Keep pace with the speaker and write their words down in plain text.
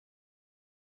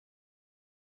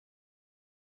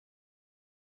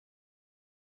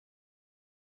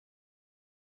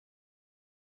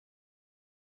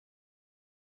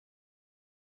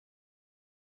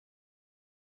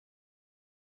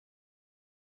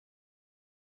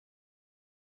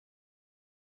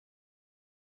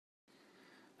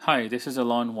Hi, this is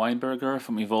Alon Weinberger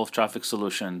from Evolve Traffic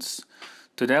Solutions.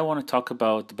 Today I want to talk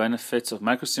about the benefits of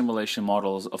microsimulation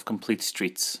models of complete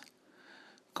streets.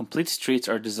 Complete streets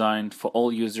are designed for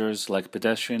all users like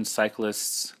pedestrians,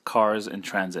 cyclists, cars, and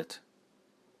transit.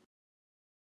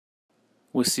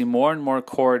 We see more and more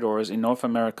corridors in North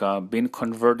America being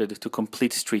converted to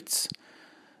complete streets.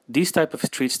 These type of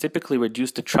streets typically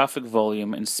reduce the traffic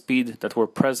volume and speed that were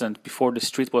present before the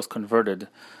street was converted,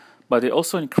 but they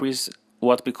also increase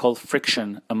what we call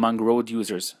friction among road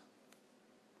users.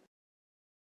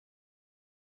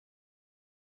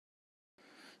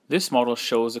 This model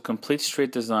shows a complete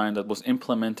street design that was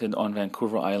implemented on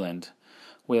Vancouver Island.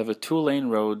 We have a two-lane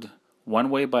road,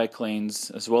 one-way bike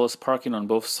lanes, as well as parking on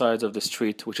both sides of the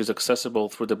street, which is accessible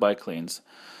through the bike lanes.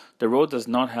 The road does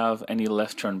not have any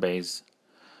left turn bays.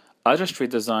 Other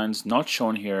street designs not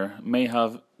shown here may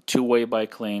have two-way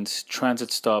bike lanes,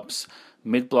 transit stops,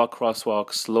 mid-block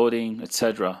crosswalks, loading,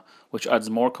 etc., which adds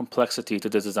more complexity to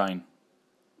the design.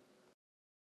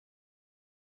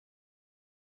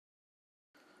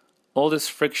 All this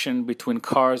friction between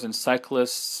cars and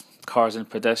cyclists, cars and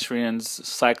pedestrians,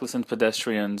 cyclists and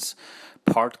pedestrians,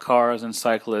 parked cars and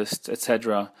cyclists,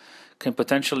 etc., can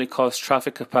potentially cause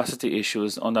traffic capacity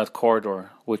issues on that corridor,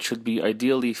 which should be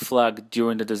ideally flagged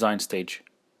during the design stage.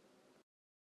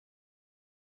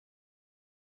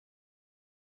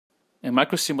 A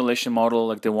microsimulation model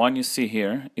like the one you see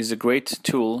here is a great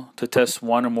tool to test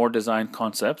one or more design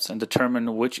concepts and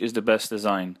determine which is the best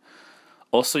design.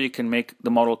 Also, you can make the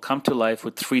model come to life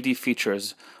with 3D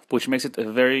features, which makes it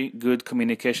a very good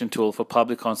communication tool for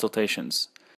public consultations.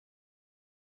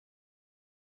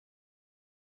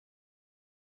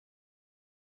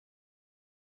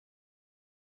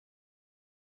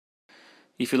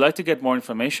 If you'd like to get more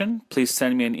information, please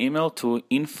send me an email to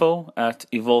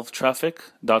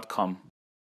info@evolvetraffic.com.